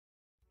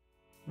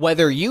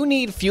Whether you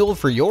need fuel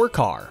for your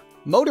car,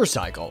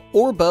 motorcycle,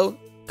 or boat,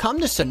 come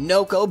to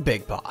Sunoco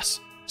Big Boss.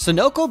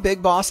 Sunoco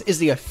Big Boss is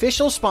the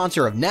official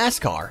sponsor of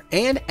NASCAR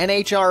and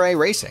NHRA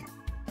racing.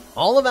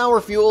 All of our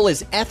fuel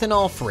is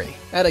ethanol-free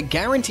at a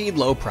guaranteed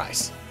low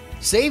price.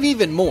 Save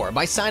even more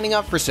by signing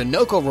up for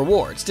Sunoco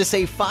Rewards to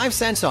save 5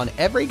 cents on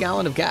every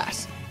gallon of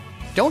gas.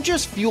 Don't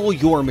just fuel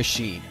your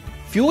machine,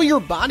 fuel your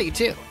body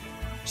too.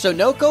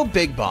 Sunoco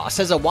Big Boss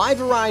has a wide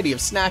variety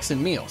of snacks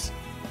and meals.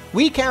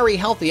 We carry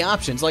healthy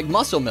options like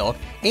muscle milk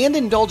and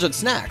indulgent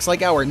snacks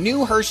like our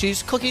new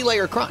Hershey's Cookie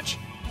Layer Crunch.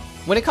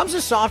 When it comes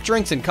to soft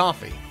drinks and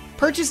coffee,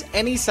 purchase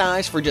any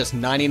size for just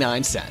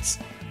 99 cents.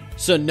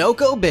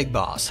 Sunoco Big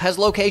Boss has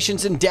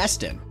locations in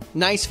Destin,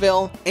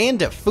 Niceville, and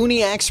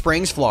Defuniak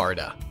Springs,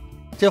 Florida.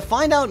 To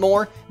find out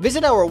more,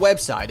 visit our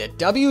website at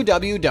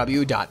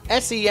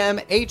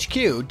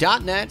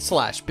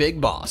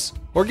www.semhq.net/bigboss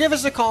or give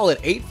us a call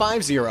at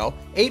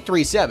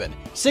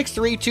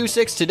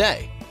 850-837-6326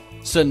 today.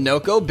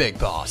 Sunoco Big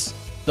Boss.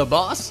 The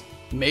boss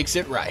makes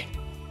it right.